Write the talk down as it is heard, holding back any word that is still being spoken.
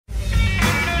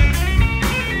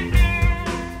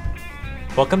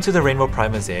Welcome to the Rainbow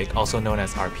Pride Mosaic, also known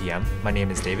as RPM. My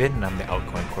name is David, and I'm the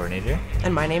outgoing coordinator.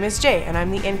 And my name is Jay, and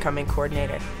I'm the incoming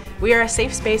coordinator. We are a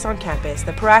safe space on campus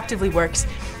that proactively works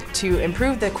to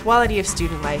improve the quality of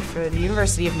student life for the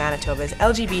University of Manitoba's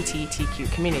LGBTQ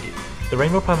community. The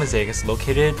Rainbow Pride Mosaic is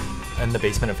located in the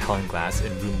basement of Helen Glass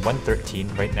in room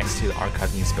 113, right next to the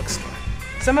Archive News bookstore.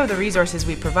 Some of the resources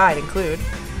we provide include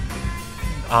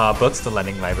Books, the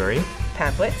lending library,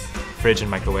 pamphlets, fridge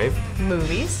and microwave,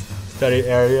 movies. study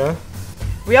area,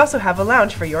 We also have a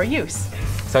lounge for your use,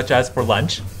 such as for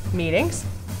lunch, meetings,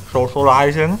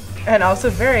 socializing, and also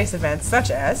various events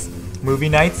such as movie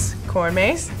nights, corn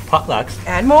maze, potlucks.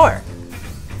 and more.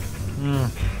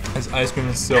 This ice cream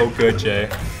is so good, Jay.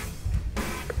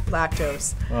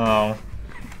 Lactose. Oh,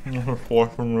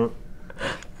 force from